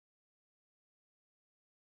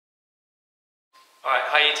Alright,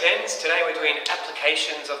 hi Year 10s. Today we're doing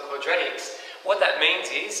applications of quadratics. What that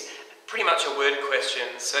means is pretty much a word question.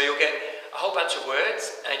 So you'll get a whole bunch of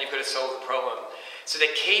words and you've got to solve the problem. So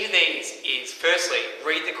the key to these is, firstly,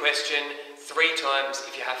 read the question 3 times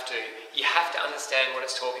if you have to. You have to understand what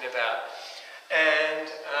it's talking about. And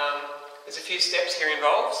there's a few steps here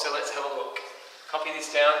involved, so let's have a look. Copy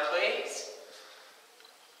this down, please.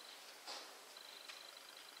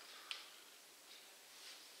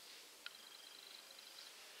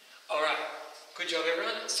 Alright, good job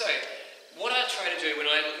everyone. So, what I try to do when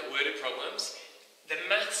I look at worded problems, the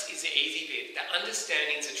maths is the easy bit, the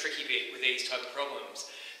understanding is the tricky bit with these type of problems.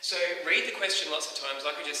 So read the question lots of times,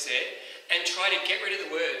 like I just said, and try to get rid of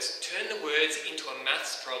the words. Turn the words into a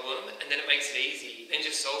maths problem, and then it makes it easy. Then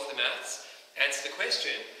just solve the maths, answer the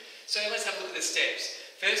question. So let's have a look at the steps.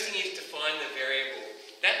 First thing is define the variable.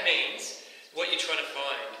 That means what you're trying to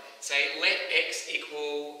find. Say, let x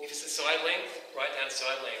equal, if it's a side length, write down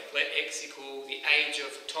side length. Let x equal the age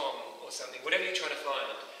of Tom or something, whatever you're trying to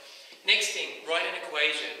find. Next thing, write an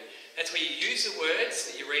equation. That's where you use the words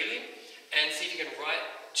that you're reading and see if you can write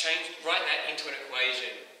that into an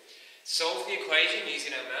equation. Solve the equation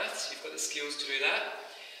using our maths. You've got the skills to do that.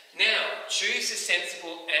 Now, choose the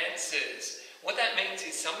sensible answers. What that means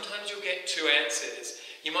is sometimes you'll get 2 answers.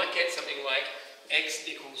 You might get something like x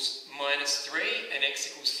equals -3 and x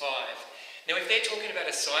equals 5. Now if they're talking about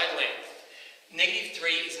a side length,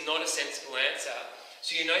 -3 is not a sensible answer.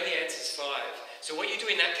 So you know the answer is 5. So what you do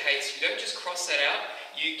in that case, you don't just cross that out,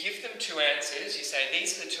 you give them 2 answers, you say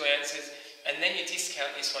these are the 2 answers, and then you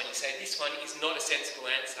discount this one. You say this one is not a sensible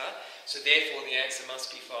answer, so therefore the answer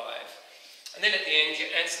must be 5. And then at the end you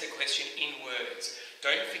answer the question in words.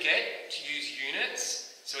 Don't forget to use units.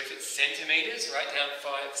 So if it's centimetres, write down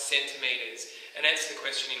 5 centimetres and answer the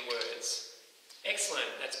question in words. Excellent,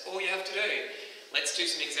 that's all you have to do. Let's do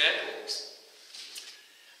some examples.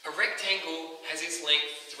 A rectangle has its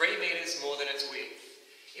length 3 metres more than its width.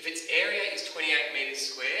 If its area is 28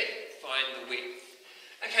 metres squared, find the width.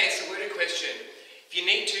 Okay, so worded question. If you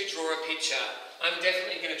need to draw a picture, I'm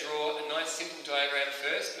definitely going to draw a nice simple diagram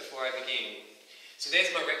first before I begin. So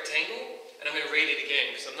there's my rectangle, and I'm going to read it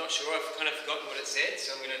again because I'm not sure, I've kind of forgotten what it said,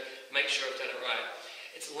 so I'm going to make sure I've done it right.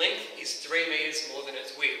 Its length is 3 metres more than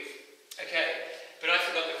its width. Okay, but I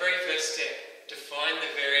forgot the very first step, define the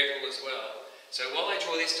variable as well. So while I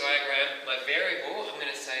draw this diagram, my variable, I'm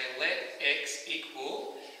going to say let x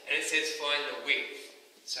equal, and it says find the width.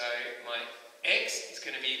 So my x is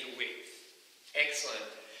going to be the width. Excellent.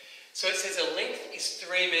 So it says the length is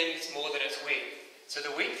 3 metres more than its width. So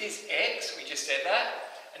the width is x, we just said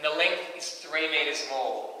that, and the length is 3 metres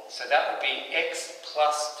more. So that would be x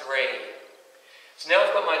plus 3. So now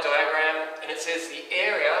I've got my diagram, and it says the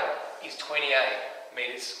area is 28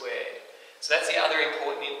 metres squared. So that's the other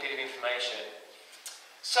important bit of information.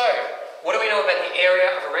 So, what do we know about the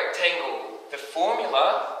area of a rectangle? The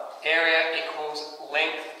formula, area equals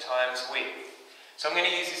length times width. So I'm going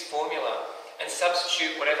to use this formula and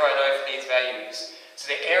substitute whatever I know for these values. So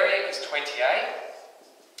the area is 28,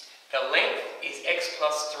 the length is x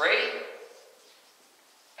plus 3,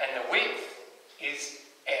 and the width is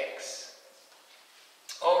x.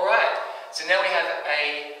 Alright, so now we have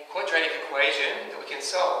a quadratic equation that we can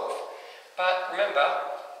solve. But remember,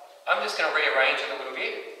 I'm just going to rearrange it a little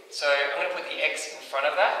bit. So I'm going to put the x in front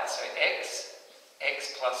of that. So x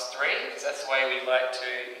plus 3, because that's the way we like to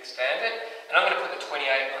expand it. And I'm going to put the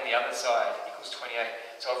 28 on the other side, equals 28.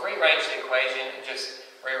 So I've rearranged the equation and just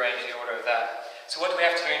rearranged the order of that. So what do we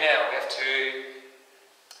have to do now? We have to,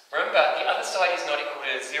 remember, the other side is not equal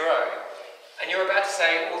to 0. And you're about to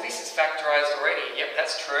say, well, this is factorised already. Yep,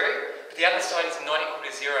 that's true. But the other side is not equal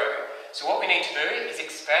to 0. So what we need to do is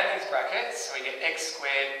expand these brackets. So we get x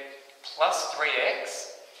squared plus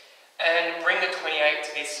 3x. And bring the 28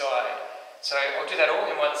 to this side. So I'll do that all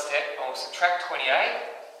in one step. I'll subtract 28.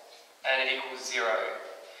 And it equals 0.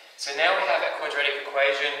 So now we have a quadratic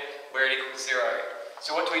equation where it equals 0.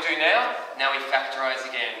 So what do we do now? Now we factorise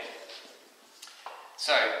again.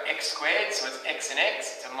 So x squared, so it's x and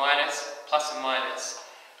x, it's a minus, plus and minus.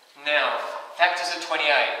 Now, factors of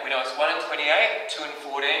 28. We know it's 1 and 28, 2 and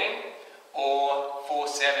 14, or 4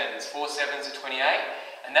 sevens. 4 sevens are 28,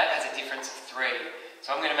 and that has a difference of 3.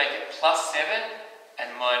 So I'm going to make it plus 7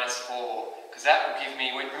 and minus 4, because that will give me,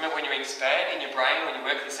 remember when you expand in your brain, when you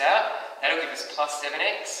work this out, that'll give us plus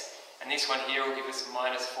 7x, and this one here will give us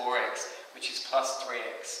minus 4x, which is plus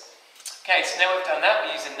 3x. Okay, so now we've done that,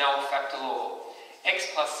 we use the null factor law.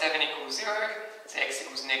 X plus 7 equals 0, so x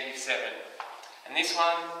equals -7. And this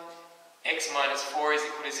one, x minus 4 is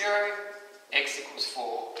equal to 0, x equals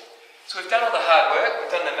 4. So we've done all the hard work,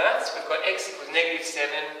 we've done the maths, we've got x equals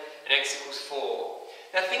 -7 and x equals 4.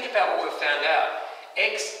 Now think about what we've found out.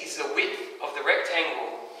 X is the width of the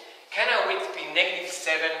rectangle. Can our width be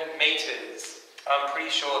 -7 meters? I'm pretty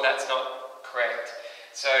sure that's not correct.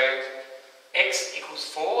 So x equals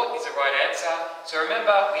 4 is the right answer. So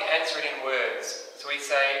remember, we answer it in words. So we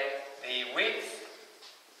say the width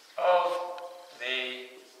of the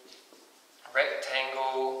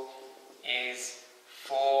rectangle is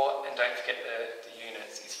 4, and don't forget the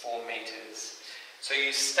units, is 4 meters. So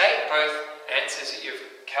you state both answers that you've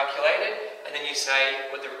calculated, and then you say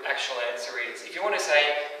what the actual answer is. If you want to say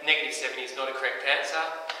 -7 is not a correct answer,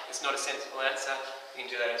 it's not a sensible answer, you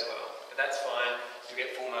can do that as well. But that's fine, you'll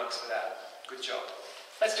get full marks for that. Good job.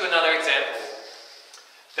 Let's do another example.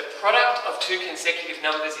 The product of two consecutive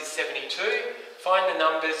numbers is 72. Find the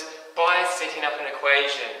numbers by setting up an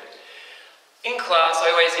equation. In class,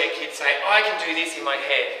 I always get kids say, I can do this in my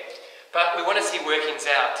head. But we want to see workings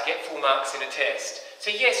out to get full marks in a test. So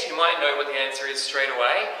yes, you might know what the answer is straight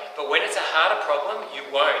away, but when it's a harder problem, you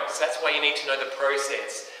won't. So that's why you need to know the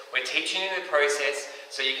process. We're teaching you the process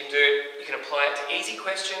so you can apply it to easy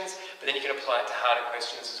questions, but then you can apply it to harder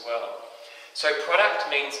questions as well. So product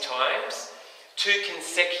means times. Two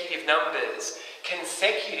consecutive numbers.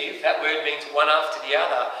 Consecutive, that word means one after the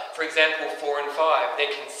other. For example, 4 and 5,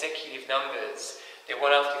 they're consecutive numbers. They're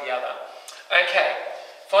one after the other. Okay,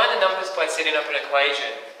 find the numbers by setting up an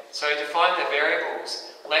equation. So to find the variables,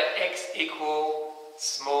 let x equal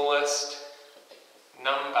smallest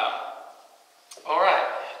number. Alright,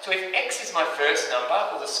 so if x is my first number,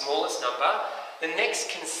 or the smallest number, the next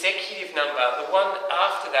consecutive number, the one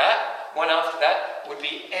after that, would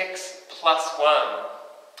be x plus 1,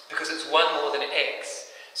 because it's 1 more than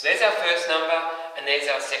x. So there's our first number, and there's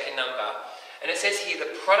our second number. And it says here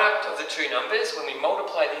the product of the two numbers, when we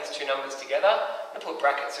multiply these two numbers together, I'm going to put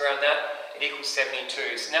brackets around that, it equals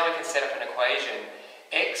 72. So now we can set up an equation.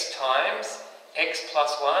 X times x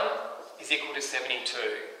plus 1 is equal to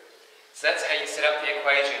 72. So that's how you set up the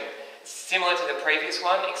equation. Similar to the previous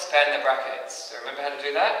one, expand the brackets. So remember how to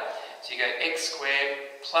do that? So you go x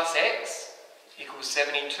squared plus x equals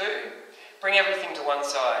 72. Bring everything to one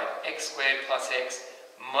side. X squared plus x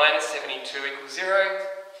minus 72 equals 0.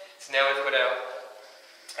 So now we've got our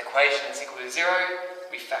equation that's equal to 0.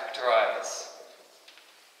 We factorise.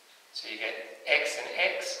 So you get x and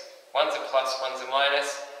x. One's a plus, one's a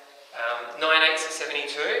minus. 9 eighths is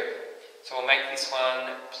 72. So we'll make this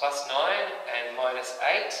one plus 9 and minus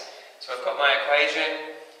 8. So I've got my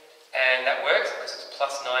equation, and that works because it's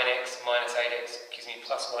plus 9x minus 8x gives me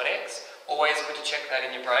plus 1x. Always good to check that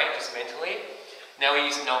in your brain, just mentally. Now we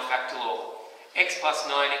use the null factor law. X plus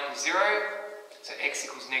 9 equals 0, so x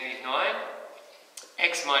equals -9.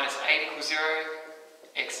 X minus 8 equals 0,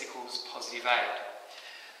 x equals positive 8.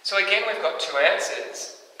 So again, we've got two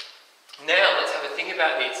answers. Now let's have a think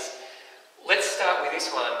about this. Let's start with this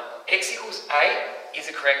one. X equals 8 is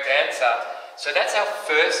a correct answer. So that's our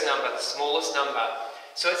first number, the smallest number.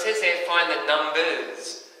 So it says there, find the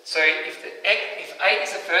numbers. So if 8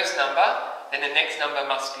 is the first number, then the next number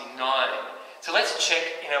must be 9. So let's check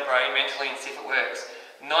in our brain mentally and see if it works.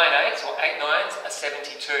 9 eighths or 8 nines are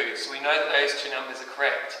 72. So we know that those two numbers are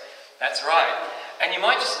correct. That's right. And you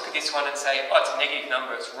might just look at this one and say, oh, it's a negative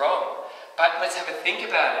number, it's wrong. But let's have a think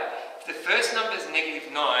about it. If the first number is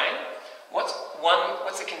 -9,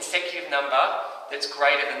 what's a consecutive number that's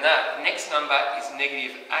greater than that? The next number is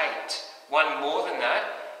 -8. One more than that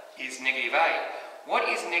is -8. What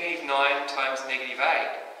is -9 times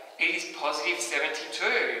 -8? It is positive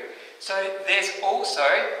 72. So there's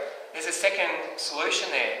a second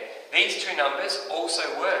solution there. These two numbers also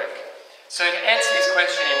work. So to answer this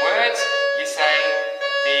question in words, you say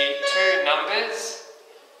the two numbers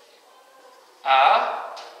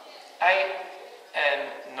are 8 and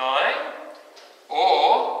 9,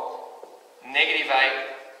 or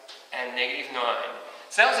 -8 and -9.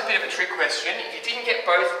 So that was a bit of a trick question. If you didn't get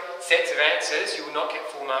both sets of answers, you will not get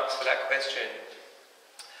full marks for that question.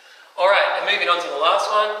 Alright, and moving on to the last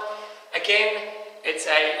one. Again,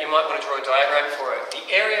 you might want to draw a diagram for it.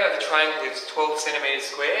 The area of the triangle is 12 centimetres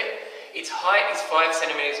squared. Its height is 5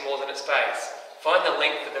 centimetres more than its base. Find the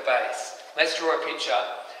length of the base. Let's draw a picture.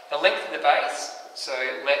 The length of the base, so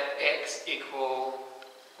let x equal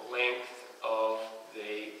length of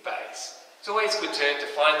the base. It's always good to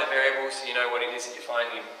find the variable so you know what it is that you're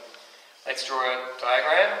finding. Let's draw a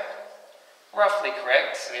diagram. Roughly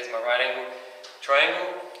correct, so there's my right angle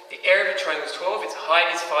triangle. The area of the triangle is 12, its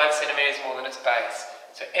height is 5 centimetres more than its base.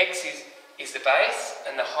 So x is the base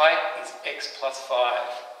and the height is x plus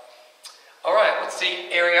 5. Alright, what's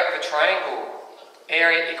the area of a triangle?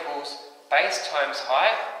 Area equals base times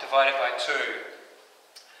height divided by 2.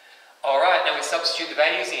 Alright. we substitute the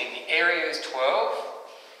values in. The area is 12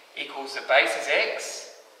 equals the base is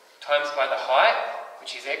x times by the height,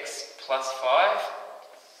 which is x plus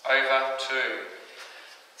 5 over 2.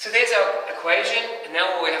 So there's our equation, and now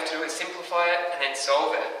all we have to do is simplify it and then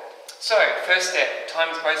solve it. So, first step,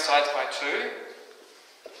 times both sides by 2.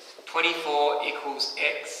 24 equals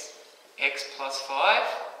x plus 5.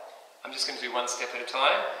 I'm just going to do one step at a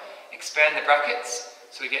time. Expand the brackets,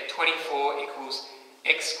 so we get 24 equals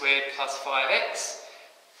x squared plus 5x.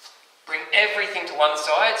 Bring everything to one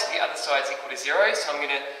side, so the other side is equal to 0, so I'm going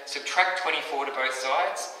to subtract 24 to both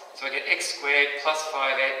sides. So I get x squared plus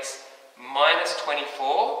 5x minus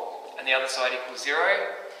 24, and the other side equals 0.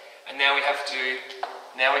 And now we can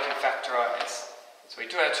factorise. So we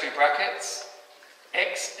do our two brackets,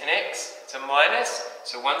 x and x, it's a minus,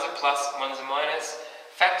 so one's a plus, one's a minus.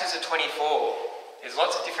 Factors are 24. There's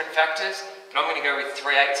lots of different factors, but I'm going to go with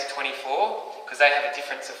 3/8 of 24 because they have a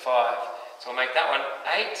difference of 5. So I'll make that one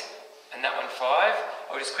 8 and that one 5.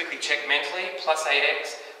 I'll just quickly check mentally, plus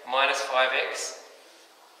 8x minus 5x.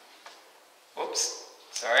 Oops,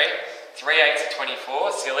 sorry. 3/8 of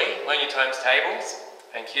 24, silly. Learn your times tables.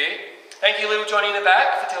 Thank you. Thank you, little Johnny in the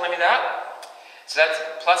back, for telling me that. So that's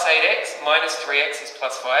plus 8x minus 3x is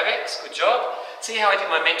plus 5x. Good job. See how I did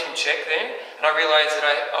my mental check then? And I realised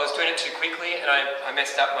that I was doing it too quickly and I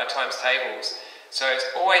messed up my times tables. So it's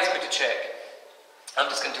always good to check. I'm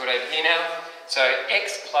just going to do it over here now. So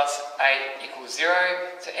x plus 8 equals 0,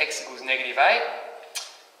 so x equals negative 8.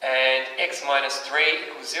 And x minus 3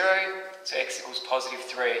 equals 0, so x equals positive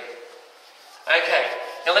 3. Okay,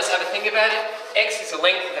 now let's have a think about it. X is the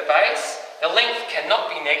length of the base. The length cannot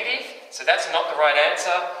be negative, so that's not the right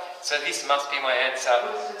answer. So this must be my answer.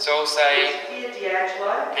 So I'll say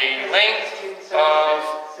the length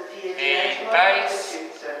of the base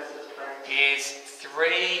is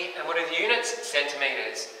 3, and what are the units?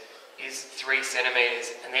 Centimetres. Is 3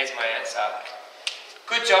 centimetres, and there's my answer.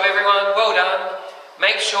 Good job everyone, well done.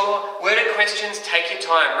 Make sure worded questions take your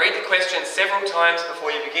time. Read the questions several times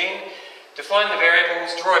before you begin. Define the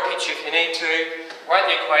variables, draw a picture if you need to, write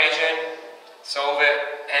the equation, solve it,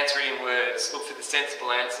 answer it in words. Look for the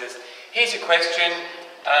sensible answers. Here's your question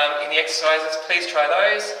in the exercises. Please try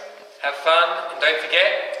those. Have fun, and don't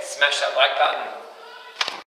forget, smash that like button.